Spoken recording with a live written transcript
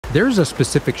There's a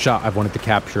specific shot I've wanted to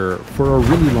capture for a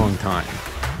really long time,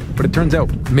 but it turns out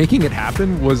making it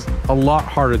happen was a lot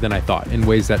harder than I thought in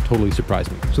ways that totally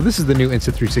surprised me. So this is the new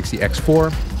Insta360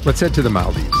 X4. Let's head to the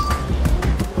Maldives.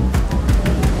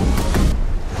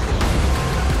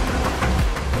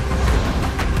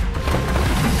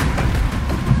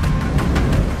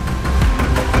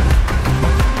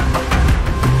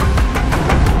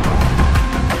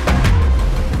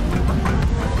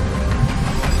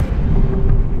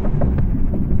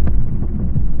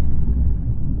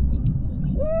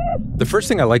 The first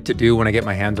thing I like to do when I get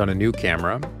my hands on a new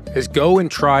camera is go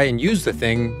and try and use the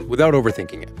thing without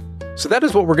overthinking it. So that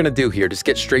is what we're gonna do here, just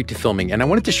get straight to filming. And I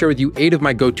wanted to share with you 8 of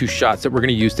my go-to shots that we're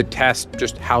gonna use to test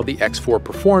just how the X4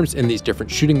 performs in these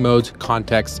different shooting modes,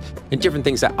 contexts, and different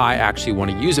things that I actually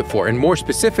wanna use it for. And more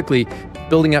specifically,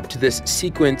 building up to this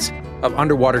sequence of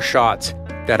underwater shots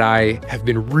that I have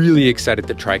been really excited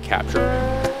to try capturing.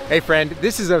 Hey friend,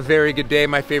 this is a very good day.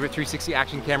 My favorite 360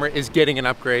 action camera is getting an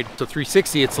upgrade. So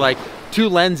 360, it's like 2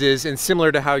 lenses, and similar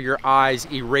to how your eyes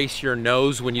erase your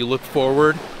nose when you look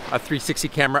forward, a 360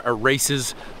 camera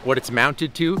erases what it's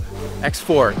mounted to.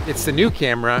 X4, it's the new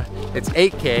camera. It's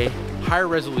 8K, higher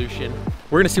resolution.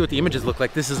 We're gonna see what the images look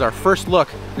like. This is our first look.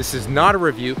 This is not a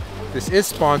review. This is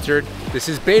sponsored. This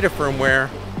is beta firmware.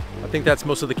 I think that's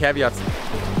most of the caveats.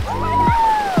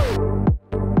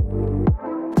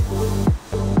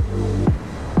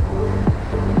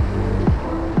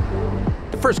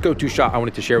 First go-to shot I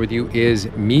wanted to share with you is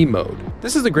me mode.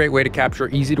 This is a great way to capture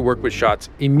easy to work with shots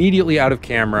immediately out of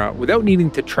camera without needing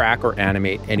to track or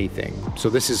animate anything. So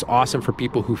this is awesome for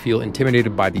people who feel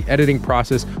intimidated by the editing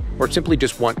process or simply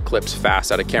just want clips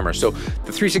fast out of camera. So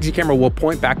the 360 camera will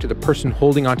point back to the person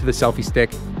holding onto the selfie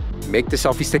stick, make the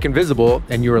selfie stick invisible,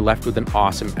 and you are left with an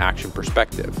awesome action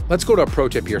perspective. Let's go to a pro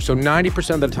tip here. So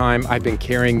 90% of the time I've been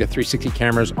carrying the 360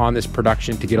 cameras on this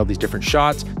production to get all these different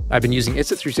shots. I've been using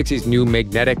Insta360's new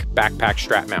magnetic backpack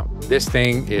strap mount. This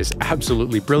thing is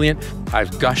absolutely brilliant.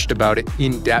 I've gushed about it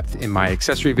in depth in my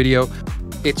accessory video.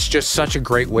 It's just such a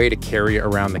great way to carry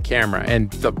around the camera.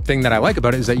 And the thing that I like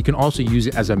about it is that you can also use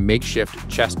it as a makeshift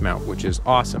chest mount, which is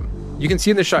awesome. You can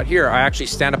see in the shot here, I actually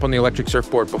stand up on the electric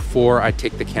surfboard before I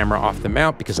take the camera off the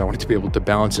mount because I want it to be able to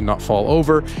balance and not fall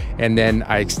over. And then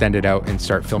I extend it out and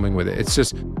start filming with it. It's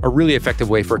just a really effective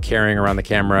way for carrying around the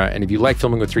camera. And if you like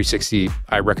filming with 360,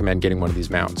 I recommend getting one of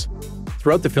these mounts.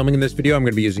 Throughout the filming in this video, I'm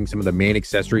going to be using some of the main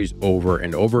accessories over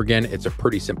and over again. It's a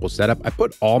pretty simple setup. I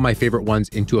put all my favorite ones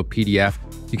into a PDF.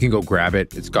 You can go grab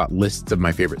it. It's got lists of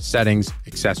my favorite settings,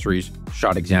 accessories,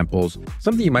 shot examples.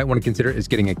 Something you might want to consider is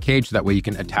getting a cage so that way you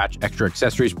can attach extra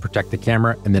accessories, protect the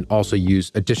camera, and then also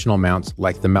use additional mounts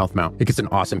like the mouth mount. It gets an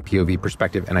awesome POV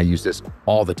perspective, and I use this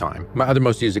all the time. My other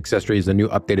most used accessory is the new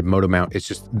updated moto mount. It's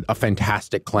just a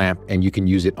fantastic clamp, and you can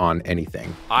use it on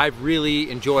anything. I've really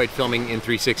enjoyed filming in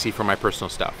 360 for my personal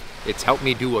stuff. It's helped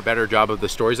me do a better job of the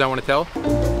stories I want to tell.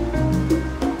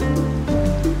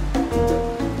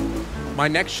 My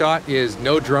next shot is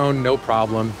no drone, no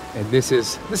problem. And this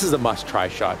is a must-try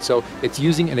shot. So it's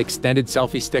using an extended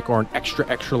selfie stick or an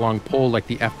extra long pole like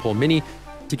the F-Pole Mini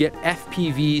to get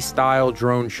FPV style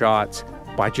drone shots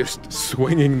by just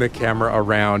swinging the camera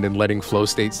around and letting flow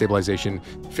state stabilization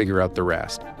figure out the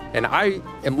rest. And I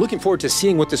am looking forward to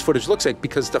seeing what this footage looks like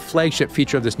because the flagship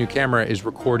feature of this new camera is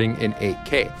recording in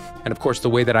 8K. And of course, the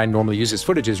way that I normally use this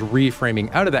footage is reframing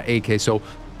out of that 8K. So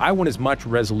I want as much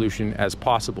resolution as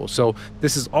possible. So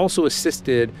this is also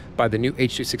assisted by the new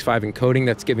H.265 encoding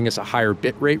that's giving us a higher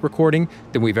bitrate recording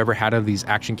than we've ever had of these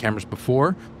action cameras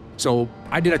before. So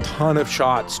I did a ton of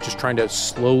shots just trying to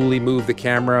slowly move the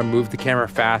camera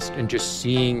fast and just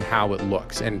seeing how it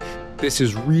looks. And this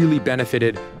has really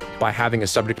benefited by having a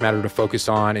subject matter to focus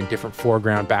on and different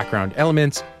foreground, background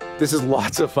elements. This is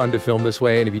lots of fun to film this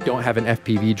way. And if you don't have an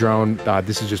FPV drone,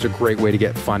 this is just a great way to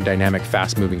get fun, dynamic,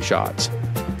 fast moving shots.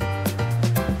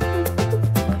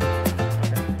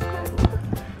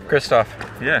 Christoph.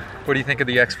 Yeah. What do you think of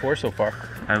the X4 so far?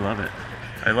 I love it.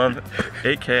 I love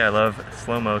 8K, I love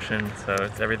slow motion, so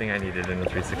it's everything I needed in the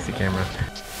 360 camera.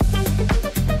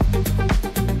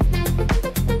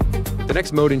 The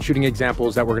next mode in shooting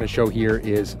examples that we're going to show here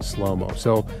is SLOMO.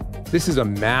 So this is a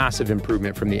massive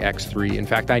improvement from the X3. In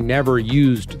fact, I never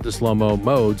used the SLOMO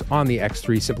modes on the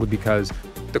X3 simply because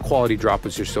the quality drop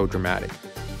was just so dramatic.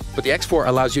 But the X4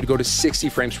 allows you to go to 60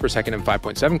 frames per second in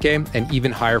 5.7K and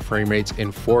even higher frame rates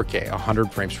in 4K,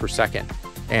 100 frames per second.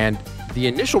 And the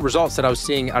initial results that I was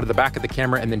seeing out of the back of the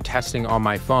camera and then testing on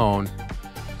my phone,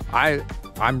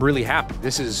 I'm really happy.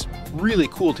 This is really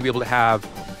cool to be able to have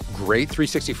great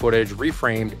 360 footage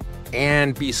reframed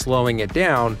and be slowing it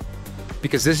down,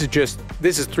 because this is just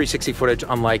This is 360 footage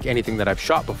unlike anything that I've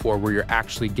shot before, where you're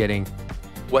actually getting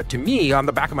what to me on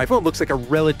the back of my phone looks like a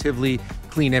relatively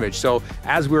clean image. So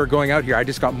as we were going out here, I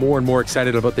just got more and more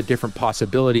excited about the different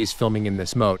possibilities filming in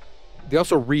this mode. They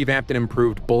also revamped and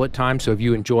improved bullet time. So if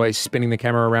you enjoy spinning the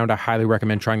camera around, I highly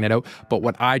recommend trying that out. But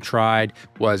what I tried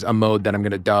was a mode that I'm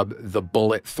gonna dub the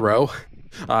bullet throw.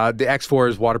 The X4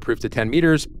 is waterproof to 10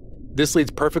 meters. This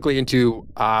leads perfectly into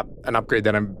an upgrade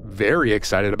that I'm very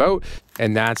excited about,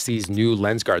 and that's these new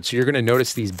lens guards. So you're gonna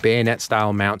notice these bayonet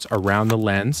style mounts around the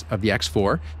lens of the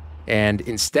X4. And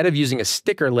instead of using a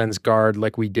sticker lens guard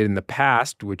like we did in the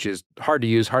past, which is hard to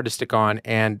use, hard to stick on,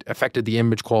 and affected the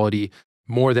image quality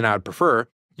more than I would prefer,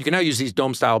 you can now use these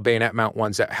dome style bayonet mount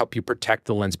ones that help you protect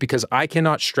the lens, because I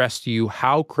cannot stress to you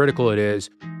how critical it is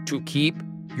to keep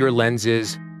your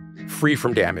lenses free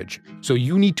from damage. So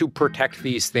you need to protect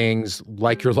these things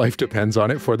like your life depends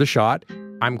on it for the shot.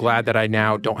 I'm glad that I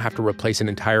now don't have to replace an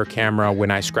entire camera when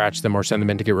I scratch them or send them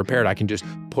in to get repaired. I can just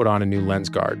put on a new lens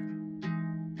guard.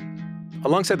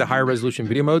 Alongside the higher resolution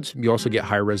video modes, you also get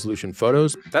higher resolution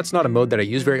photos. That's not a mode that I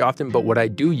use very often, but what I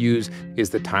do use is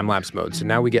the time-lapse mode. So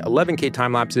now we get 11K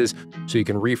time lapses, so you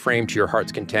can reframe to your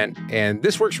heart's content. And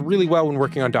this works really well when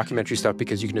working on documentary stuff,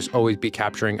 because you can just always be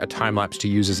capturing a time lapse to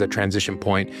use as a transition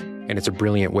point, and it's a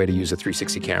brilliant way to use a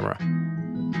 360 camera.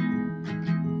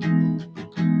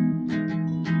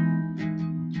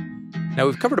 Now,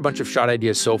 we've covered a bunch of shot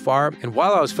ideas so far, and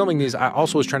while I was filming these, I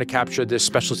also was trying to capture this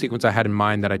special sequence I had in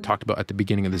mind that I talked about at the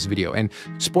beginning of this video. And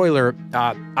spoiler,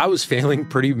 I was failing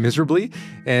pretty miserably,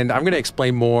 and I'm going to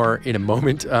explain more in a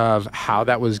moment of how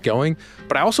that was going.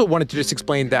 But I also wanted to just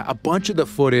explain that a bunch of the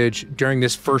footage during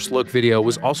this first look video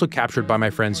was also captured by my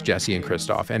friends Jesse and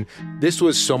Christoph. And this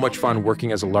was so much fun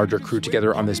working as a larger crew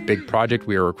together on this big project.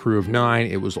 We were a crew of 9.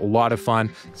 It was a lot of fun.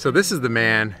 So this is the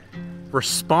man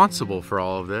responsible for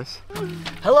all of this.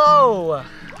 Hello!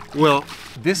 Well,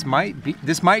 this might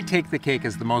take the cake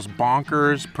as the most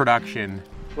bonkers production.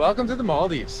 Welcome to the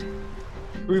Maldives.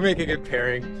 We make a good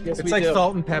pairing. Yes, it's like do.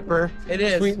 Salt and pepper. It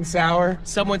is. Sweet and sour.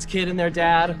 Someone's kid and their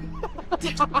dad.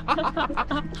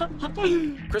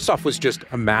 Christoph was just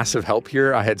a massive help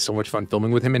here. I had so much fun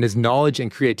filming with him, and his knowledge and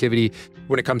creativity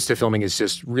when it comes to filming is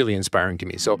just really inspiring to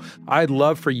me. So I'd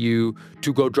love for you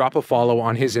to go drop a follow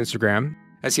on his Instagram,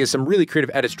 as he has some really creative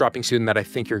edits dropping soon that I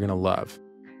think you're gonna love.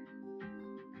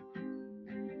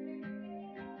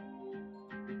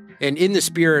 And in the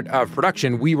spirit of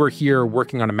production, we were here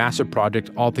working on a massive project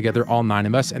all together, all 9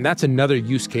 of us, and that's another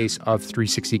use case of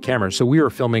 360 cameras. So we were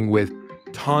filming with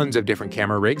tons of different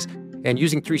camera rigs, and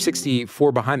using 360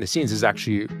 for behind the scenes is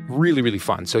actually really, really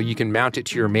fun. So you can mount it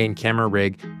to your main camera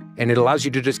rig, and it allows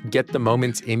you to just get the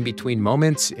moments in between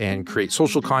moments and create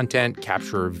social content,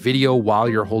 capture video while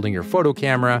you're holding your photo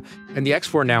camera. And the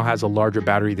X4 now has a larger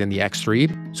battery than the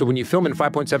X3. So when you film in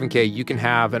 5.7K, you can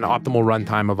have an optimal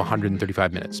runtime of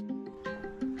 135 minutes.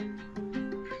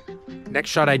 Next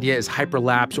shot idea is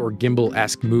hyperlapse or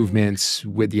gimbal-esque movements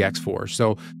with the X4.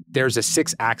 So there's a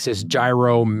 6-axis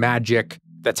gyro magic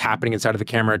that's happening inside of the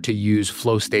camera to use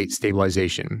flow state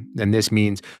stabilization. And this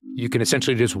means you can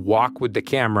essentially just walk with the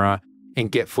camera and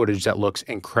get footage that looks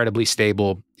incredibly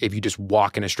stable if you just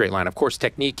walk in a straight line. Of course,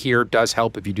 technique here does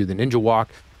help if you do the ninja walk,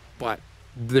 but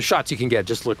the shots you can get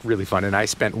just look really fun. And I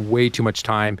spent way too much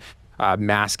time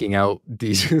masking out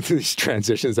these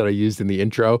transitions that I used in the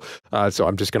intro. So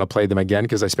I'm just gonna play them again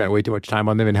because I spent way too much time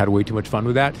on them and had way too much fun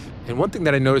with that. And one thing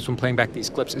that I noticed when playing back these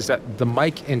clips is that the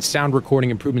mic and sound recording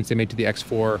improvements they made to the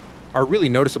X4 are really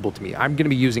noticeable to me. I'm gonna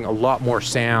be using a lot more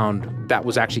sound that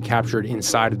was actually captured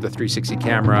inside of the 360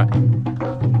 camera.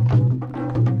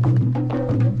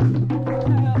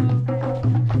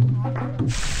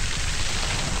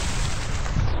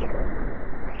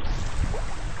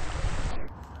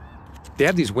 They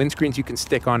have these windscreens you can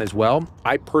stick on as well.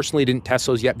 I personally didn't test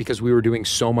those yet because we were doing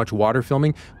so much water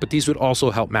filming, but these would also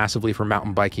help massively for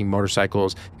mountain biking,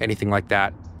 motorcycles, anything like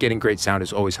that. Getting great sound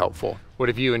is always helpful. What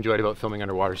have you enjoyed about filming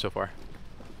underwater so far?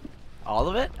 All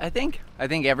of it, I think. I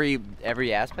think every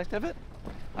aspect of it.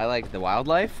 I like the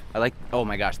wildlife. I like, oh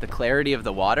my gosh, the clarity of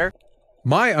the water.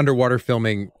 My underwater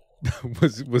filming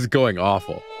was going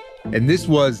awful. And this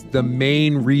was the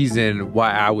main reason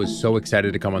why I was so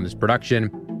excited to come on this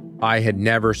production. I had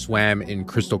never swam in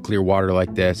crystal clear water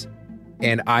like this,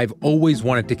 and I've always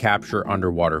wanted to capture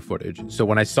underwater footage. So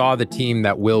when I saw the team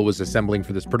that Will was assembling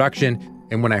for this production,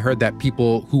 and when I heard that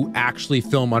people who actually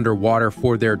film underwater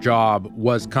for their job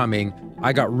was coming,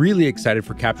 I got really excited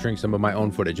for capturing some of my own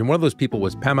footage. And one of those people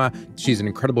was Pema. She's an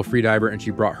incredible freediver, and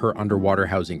she brought her underwater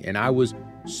housing. And I was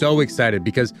so excited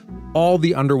because all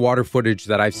the underwater footage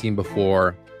that I've seen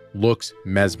before looks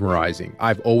mesmerizing.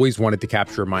 I've always wanted to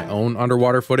capture my own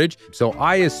underwater footage, so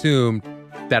I assumed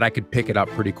that I could pick it up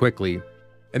pretty quickly.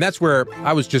 And that's where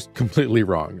I was just completely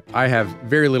wrong. I have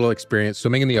very little experience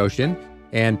swimming in the ocean,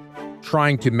 and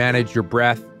trying to manage your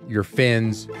breath, your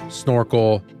fins,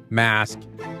 snorkel, mask,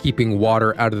 keeping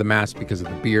water out of the mask because of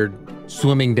the beard,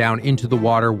 swimming down into the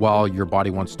water while your body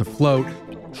wants to float,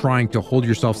 trying to hold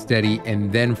yourself steady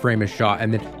and then frame a shot.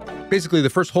 And then basically the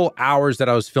first whole hours that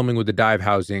I was filming with the dive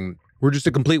housing were just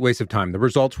a complete waste of time. The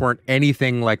results weren't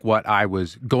anything like what I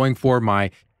was going for.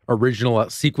 My original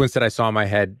sequence that I saw in my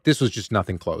head, this was just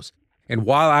nothing close. And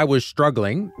while I was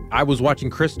struggling, I was watching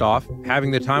Christoph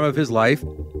having the time of his life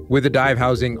with a dive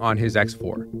housing on his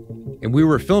X4. And we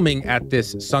were filming at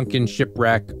this sunken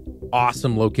shipwreck,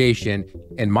 awesome location,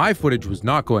 and my footage was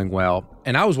not going well.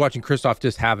 And I was watching Christoph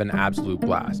just have an absolute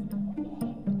blast.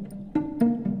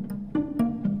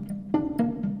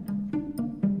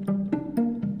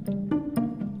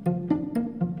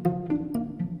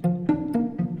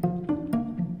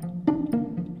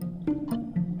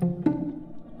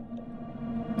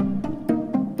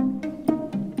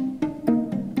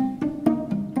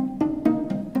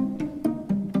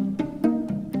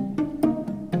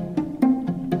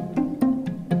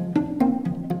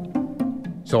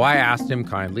 So I asked him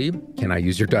kindly, can I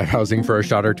use your dive housing for a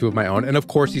shot or two of my own? And of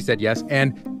course he said yes.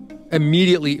 And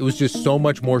immediately it was just so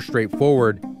much more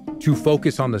straightforward to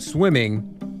focus on the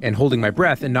swimming and holding my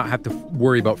breath and not have to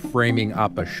worry about framing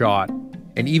up a shot.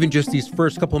 And even just these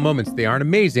first couple of moments, they aren't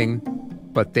amazing,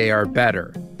 but they are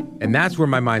better. And that's where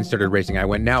my mind started racing. I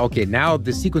went, now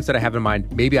the sequence that I have in mind,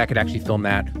 maybe I could actually film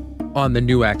that on the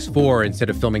new X4 instead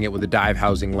of filming it with a dive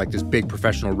housing like this big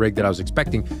professional rig that I was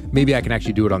expecting. Maybe I can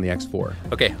actually do it on the X4.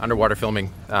 Okay, underwater filming.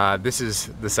 This is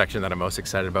the section that I'm most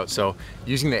excited about. So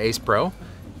using the Ace Pro,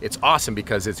 it's awesome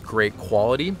because it's great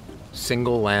quality,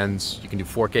 single lens. You can do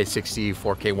 4K 60,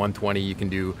 4K 120. You can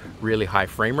do really high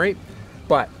frame rate.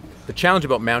 But the challenge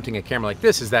about mounting a camera like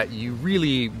this is that you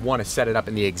really want to set it up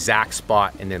in the exact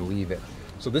spot and then leave it.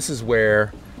 So this is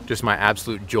where just my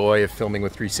absolute joy of filming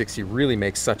with 360 really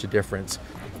makes such a difference.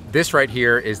 This right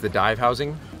here is the dive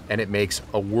housing, and it makes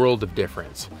a world of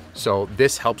difference. So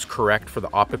this helps correct for the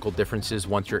optical differences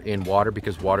once you're in water,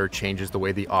 because water changes the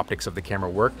way the optics of the camera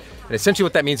work. And essentially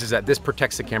what that means is that this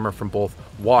protects the camera from both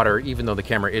water, even though the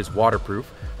camera is waterproof,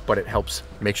 but it helps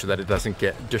make sure that it doesn't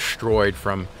get destroyed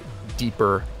from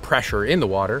deeper pressure in the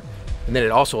water. And then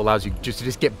it also allows you to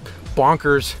just get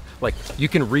bonkers. Like, you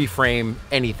can reframe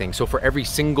anything. So for every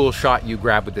single shot you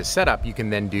grab with this setup, you can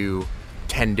then do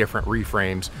 10 different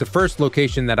reframes. The first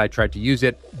location that I tried to use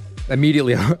it,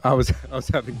 immediately I was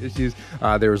having issues.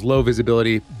 There was low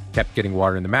visibility, kept getting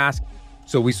water in the mask.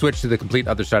 So we switched to the complete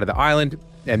other side of the island,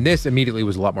 and this immediately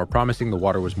was a lot more promising. The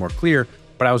water was more clear,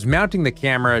 but I was mounting the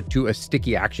camera to a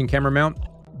sticky action camera mount,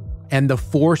 and the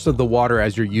force of the water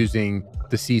as you're using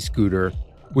the Sea Scooter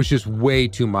was just way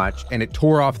too much, and it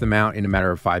tore off the mount in a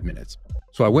matter of 5 minutes.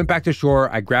 So I went back to shore,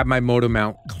 I grabbed my moto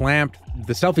mount, clamped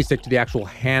the selfie stick to the actual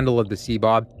handle of the Sea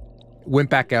Bob, went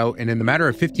back out, and in the matter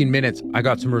of 15 minutes, I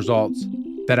got some results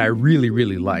that I really,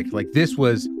 really liked. Like, this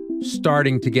was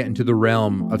starting to get into the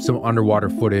realm of some underwater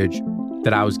footage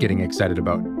that I was getting excited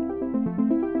about.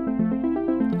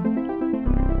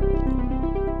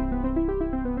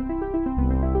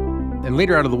 And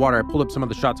later out of the water, I pulled up some of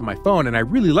the shots on my phone and I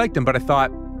really liked them, but I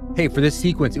thought, hey, for this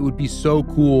sequence, it would be so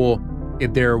cool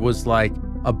if there was like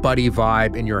a buddy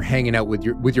vibe and you're hanging out with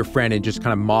your friend and just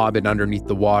kind of mobbing underneath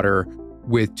the water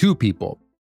with two people.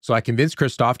 So I convinced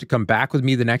Christoph to come back with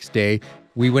me the next day.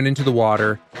 We went into the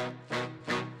water.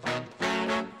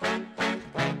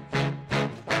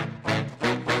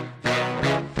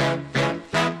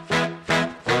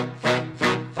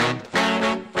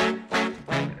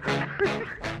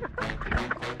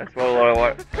 That's what I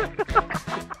want.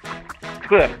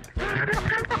 Good.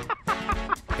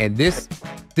 And this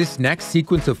next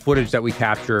sequence of footage that we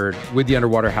captured with the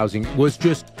underwater housing was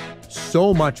just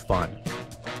so much fun.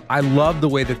 I love the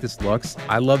way that this looks.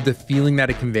 I love the feeling that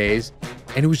it conveys.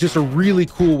 And it was just a really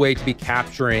cool way to be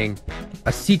capturing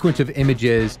a sequence of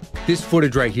images. This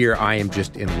footage right here, I am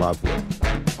just in love with.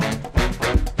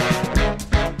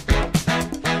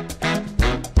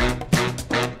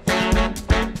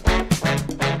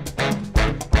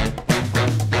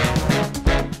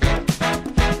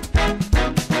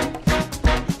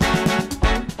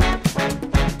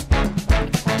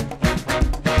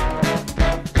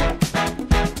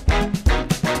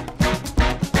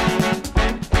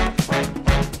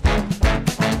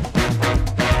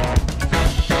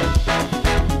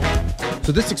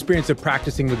 So this experience of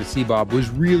practicing with the Sea Bob was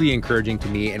really encouraging to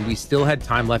me, and we still had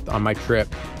time left on my trip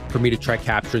for me to try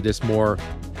capture this more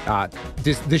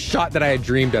this shot that I had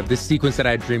dreamed of, this sequence that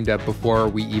I had dreamed of before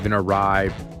we even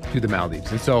arrived to the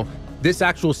Maldives. And so this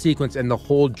actual sequence and the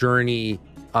whole journey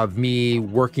of me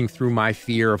working through my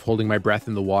fear of holding my breath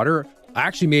in the water, I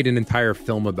actually made an entire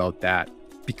film about that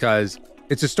because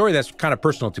it's a story that's kind of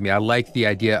personal to me. I like the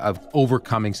idea of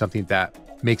overcoming something that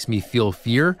makes me feel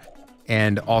fear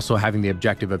and also having the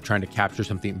objective of trying to capture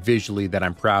something visually that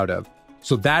I'm proud of.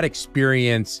 So that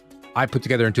experience I put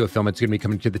together into a film. It's going to be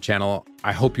coming to the channel.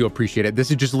 I hope you appreciate it. This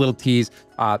is just a little tease.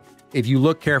 If you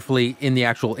look carefully in the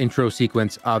actual intro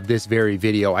sequence of this very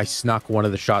video, I snuck one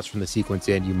of the shots from the sequence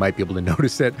in. You might be able to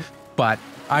notice it, but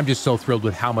I'm just so thrilled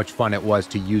with how much fun it was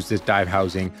to use this dive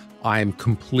housing. I'm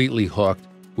completely hooked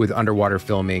with underwater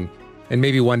filming. And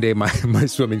maybe one day my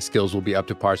swimming skills will be up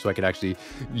to par so I can actually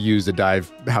use a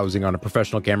dive housing on a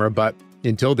professional camera. But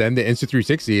until then, the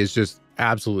Insta360 is just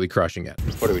absolutely crushing it.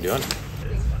 What are we doing?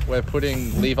 We're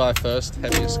putting Levi first,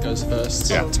 heaviest goes first.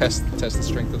 Yeah. Test the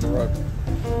strength of the rope.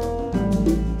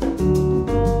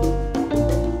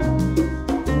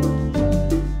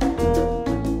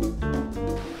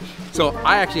 So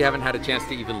I actually haven't had a chance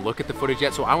to even look at the footage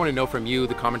yet. So I want to know from you,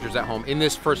 the commenters at home, in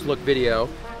this first look video,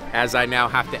 as I now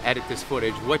have to edit this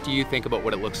footage, what do you think about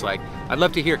what it looks like? I'd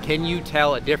love to hear, can you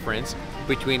tell a difference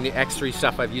between the X3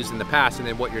 stuff I've used in the past and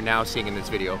then what you're now seeing in this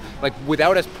video? Like,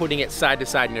 without us putting it side to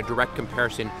side in a direct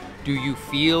comparison, do you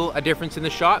feel a difference in the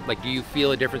shot? Like, do you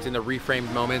feel a difference in the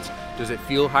reframed moments? Does it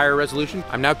feel higher resolution?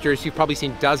 I'm now curious. You've probably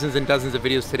seen dozens and dozens of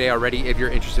videos today already if you're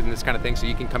interested in this kind of thing, so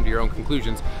you can come to your own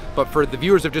conclusions. But for the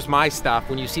viewers of just my stuff,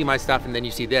 when you see my stuff and then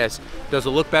you see this, does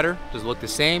it look better? Does it look the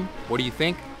same? What do you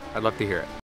think? I'd love to hear it.